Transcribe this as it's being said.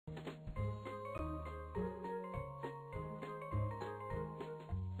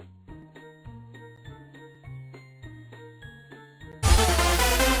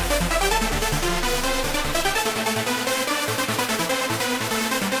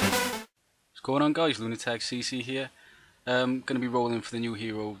What's going on, guys? LUNATEK CC here. Going to be rolling for the new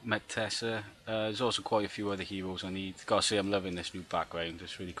hero Mechtessa. There's also quite a few other heroes I need. Gotta say, I'm loving this new background.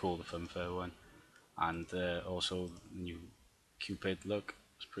 It's really cool, the funfair one, and also the new cupid look.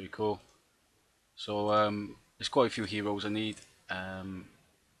 It's pretty cool. So there's quite a few heroes I need. Um,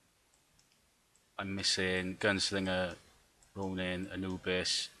 I'm missing gunslinger, ronin,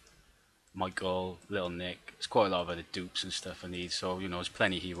 Anubis, Michael, Little Nick. There's quite a lot of other dupes and stuff I need, so there's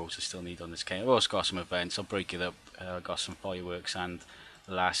plenty of heroes I still need on this game. I've also got some events. I'll break it up. I've got some fireworks and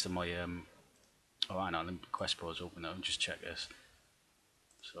the last of my oh, hang on, the quest board's open now. Just check this.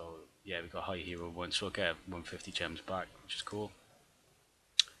 So yeah, we got high hero one, so I'll get 150 gems back, which is cool.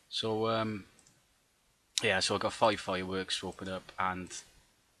 So yeah, so I got 5 fireworks to open up and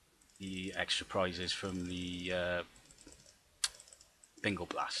the extra prizes from the bingo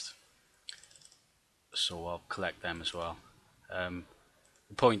blast. So I'll collect them as well. The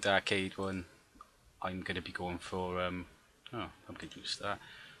point arcade one, I'm going to be going for oh, I'm going to use that.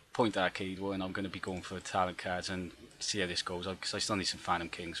 Point arcade one, I'm going to be going for talent cards and see how this goes. Because I still need some Phantom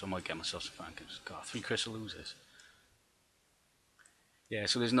Kings, so I might get myself some Phantom Kings. God, 3 crystal losers. Yeah,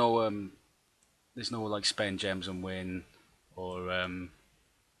 so there's no like spend gems and win or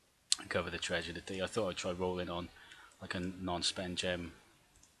cover the treasure today. I thought I'd try rolling on like a non-spend gem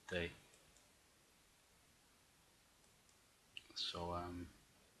day. So oh,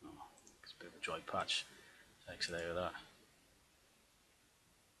 it's a bit of a dry patch. Exit out of that.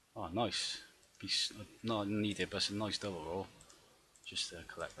 Oh, nice. Not needed, but it's a nice double roll. Just to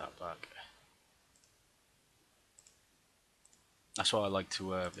collect that back. That's what I like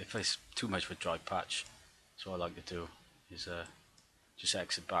to, if it's too much of a dry patch, that's what I like to do, is just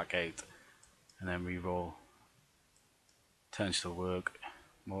exit back out and then re-roll. Tends to work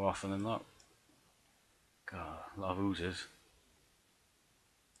more often than not. God, a lot of oozes.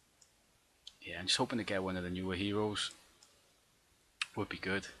 Yeah, I'm just hoping to get one of the newer heroes. Would be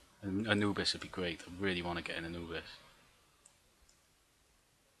good. Anubis would be great. I really want to get an Anubis.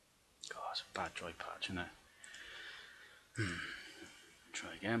 God, it's a bad dry patch, isn't it? Try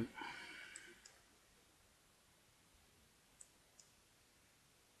again.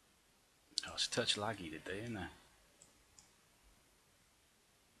 Oh, it's a touch laggy today, isn't it?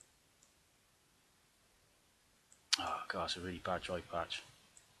 Oh god, it's a really bad dry patch.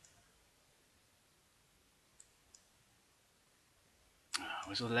 Oh,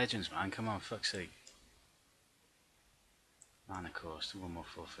 where's the legends, man? Come on, fuck's sake. Man, of course, do one more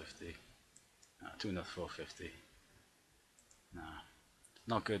 450. No, do another 450. Nah,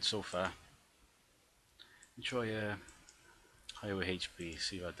 not good so far. Try higher HP,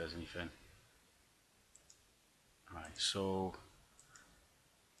 see if that does anything. Right, so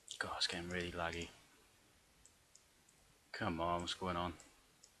god, it's getting really laggy. Come on, what's going on?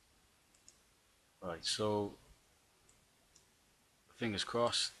 Right, so fingers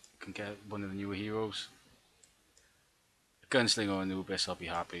crossed, can get one of the newer heroes. A gunslinger or Anubis, I'll be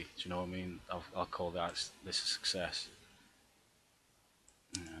happy. Do you know what I mean? I'll call this a success.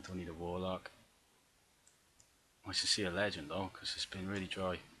 I don't need a warlock. Nice to see a legend though, because it's been really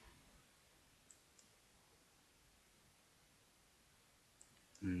dry.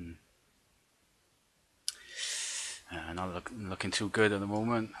 Not looking too good at the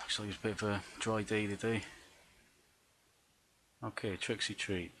moment. Actually, it's a bit of a dry day today. Okay, Trixie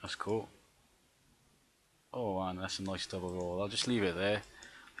Treat, that's cool. Oh, and that's a nice double roll. I'll just leave it there.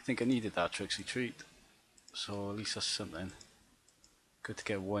 I think I needed that Trixie Treat, so at least that's something. Good to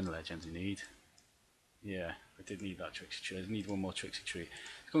get one legend you need. Yeah, I did need that Trixie Treat. I need one more Trixie Treat.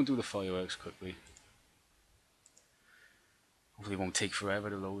 Let's go and do the fireworks quickly. Hopefully it won't take forever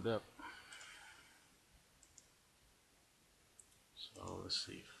to load up. So let's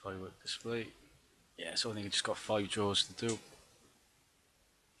see, firework display. Yeah, so I think I just got 5 draws to do.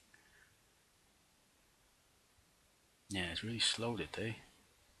 Yeah, it's really slow today.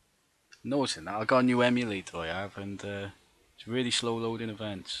 Noticing that, I got a new emulator I have, and it's really slow loading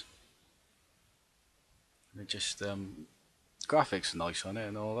events. It just graphics are nice on it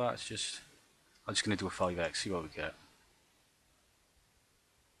and all that. It's just I'm just gonna do a 5x, see what we get.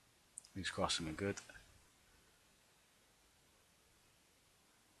 Fingers crossed something good.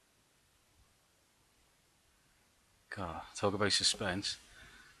 God, talk about suspense.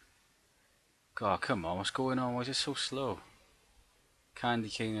 God, come on, what's going on? Why is it so slow? Candy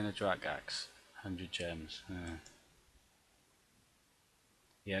cane and a drag axe, 100 gems.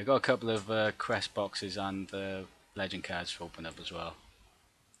 Yeah, I got a couple of crest boxes and legend cards to open up as well.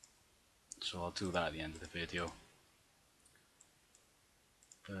 So I'll do that at the end of the video.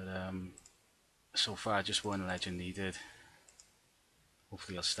 But so far just one legend needed.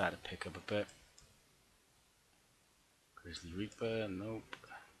 Hopefully I'll start to pick up a bit. Grizzly Reaper, nope.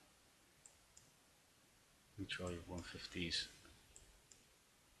 Let me try 150s.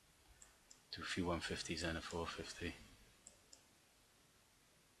 Do a few 150s and a 450.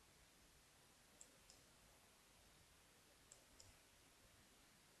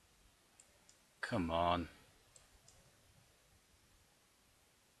 Come on.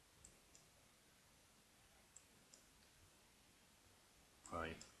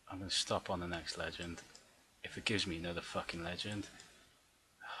 Right, I'm going to stop on the next legend. If it gives me another fucking legend.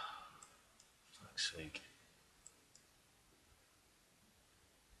 Fuck's sake.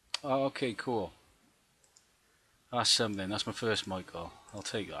 Oh, okay, cool. That's something. That's my first Michael. I'll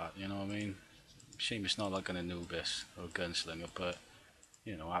take that, you know what I mean? Shame it's not like an Anubis or a gunslinger, but,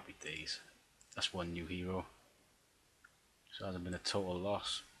 you know, happy days. That's one new hero. So it hasn't been a total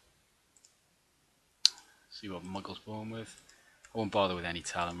loss. See what Michael's born with. I won't bother with any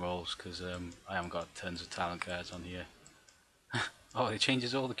talent rolls because I haven't got tons of talent cards on here. Oh, it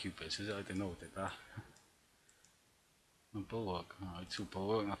changes all the cupids. I didn't know it did that. A bulwark. Alright, 2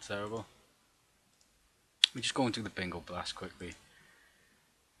 bulwark, not terrible. We're just going through the bingo blast quickly.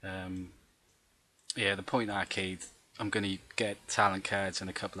 Yeah, the point arcade, I'm going to get talent cards and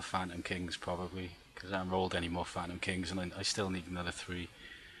a couple of Phantom Kings probably, because I haven't rolled any more Phantom Kings, and I still need another 3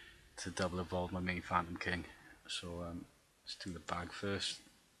 to double evolve my main Phantom King. So let's do the bag first.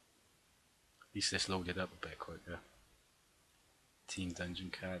 At least this loaded up a bit quicker. Team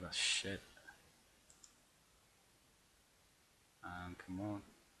Dungeon card, that's shit. And come on.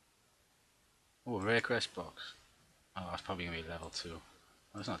 Oh, a rare crest box. Oh, that's probably going to be level 2. Well,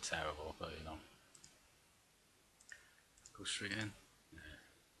 it's not terrible, but you know. Go straight in. Yeah,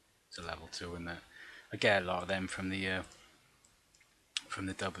 it's a level 2 in there. I get a lot of them from the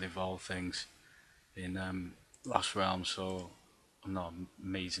double evolve things in Lost Realms, so I'm not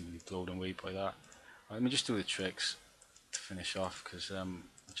amazingly blown away by that. Right, let me just do the tricks to finish off because I've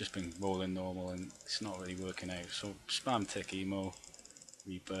just been rolling normal and it's not really working out. So spam tick emo,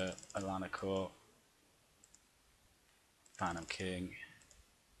 Reaper, LUNATEK, Phantom King,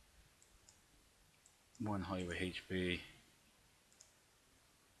 1 highway HB.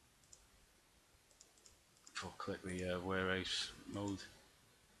 Click the warehouse mode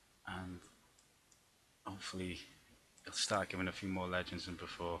and hopefully it'll start giving a few more legends than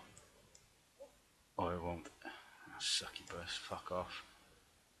before, or it won't. Sucky burst, fuck off.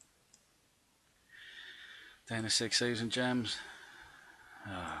 Down to 6,000 gems.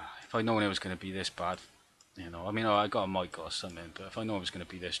 If I known it was going to be this bad, you know, I mean, I got a Michael or something, but if I know it was going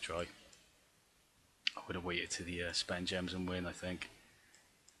to be this dry, I would have waited to the spend gems and win, I think.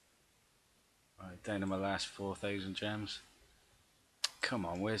 Right, down to my last 4,000 gems. Come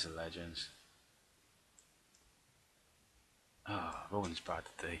on, where's the legends? Ah, oh, ronin's bad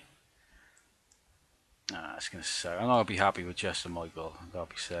today. It's going to suck. I know I'll be happy with just a Michael, that'll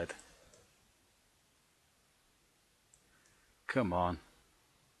be said. Come on.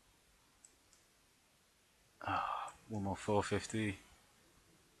 One more 450.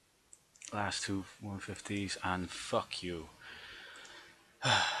 Last 2 150s, and fuck you.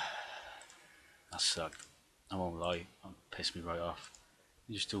 That sucked. I won't lie, it pissed me right off.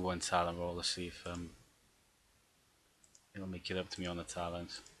 You just do 1 talent roll to see if it'll make it up to me on the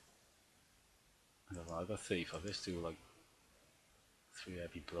talents. I got 35. Let's do like 3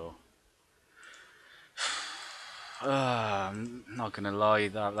 heavy blow. I'm not gonna lie,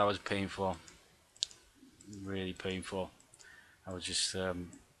 that was painful. Really painful. That was just a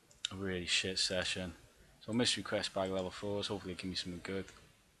really shit session. So mystery quest bag level 4s. Hopefully it'll give me something good.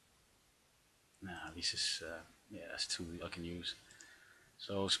 Nah, at least it's yeah, that's 2 I can use.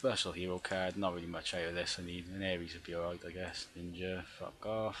 So special hero card, not really much out of this. I need an Ares would be alright, I guess. Ninja, fuck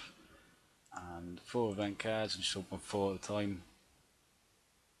off. And 4 event cards, and just open 4 at a time.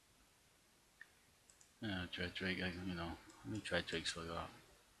 Dread Drake, you know, how many Dread Drakes I got?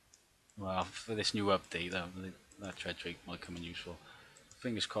 Well, for this new update, that Dread Drake might come in useful.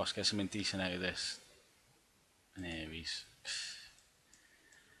 Fingers crossed, get something decent out of this. An Ares.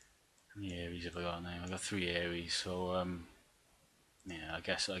 How many Ares have I got now? I got 3 Ares, so yeah, I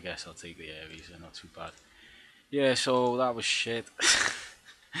guess I'll take the Ares. They're not too bad. Yeah, so that was shit.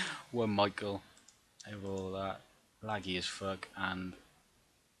 1 Michael out of all that. Laggy as fuck, and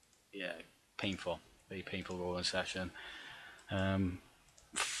yeah, painful. Very painful rolling session.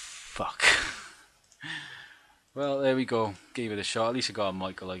 Fuck. Well, there we go. Gave it a shot. At least I got a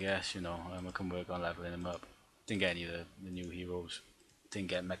Michael, I guess. You know, I can work on leveling him up. Didn't get any of the new heroes. Didn't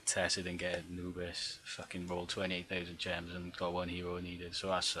get Mechtessa, didn't get Anubis. Fucking rolled 28,000 gems and got 1 hero I needed, so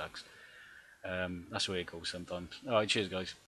that sucks. That's the way it goes sometimes. Alright, cheers guys.